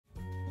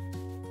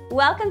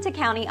Welcome to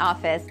County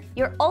Office,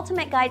 your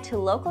ultimate guide to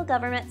local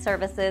government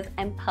services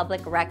and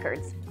public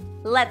records.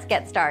 Let's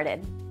get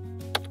started.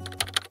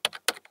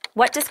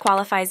 What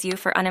disqualifies you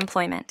for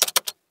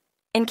unemployment?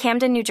 In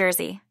Camden, New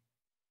Jersey,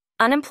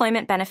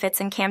 unemployment benefits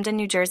in Camden,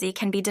 New Jersey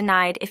can be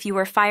denied if you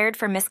were fired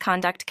for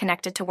misconduct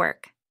connected to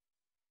work.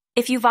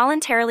 If you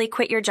voluntarily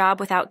quit your job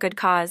without good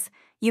cause,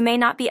 you may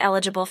not be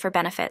eligible for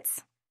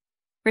benefits.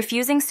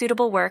 Refusing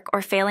suitable work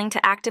or failing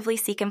to actively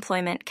seek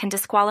employment can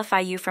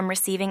disqualify you from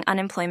receiving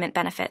unemployment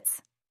benefits.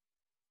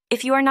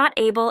 If you are not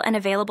able and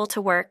available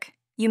to work,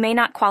 you may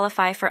not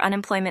qualify for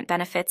unemployment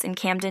benefits in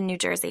Camden, New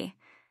Jersey.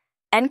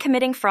 And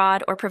committing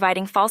fraud or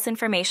providing false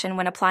information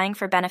when applying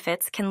for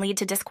benefits can lead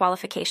to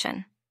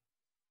disqualification.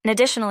 And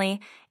additionally,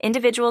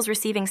 individuals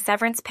receiving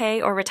severance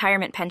pay or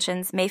retirement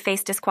pensions may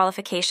face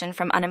disqualification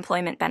from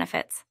unemployment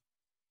benefits.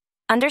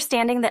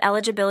 Understanding the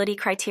eligibility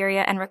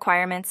criteria and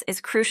requirements is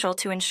crucial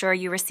to ensure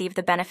you receive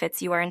the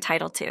benefits you are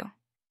entitled to.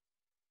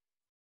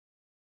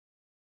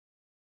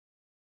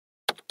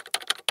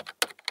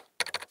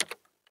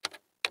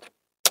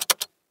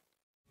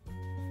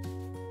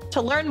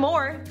 To learn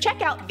more,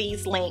 check out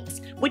these links,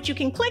 which you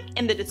can click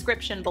in the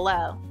description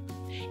below.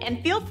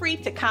 And feel free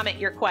to comment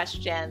your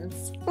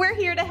questions. We're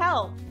here to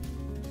help.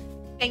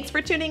 Thanks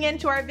for tuning in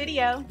to our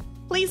video.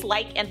 Please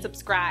like and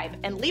subscribe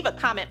and leave a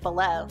comment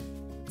below.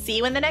 See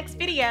you in the next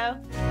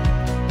video.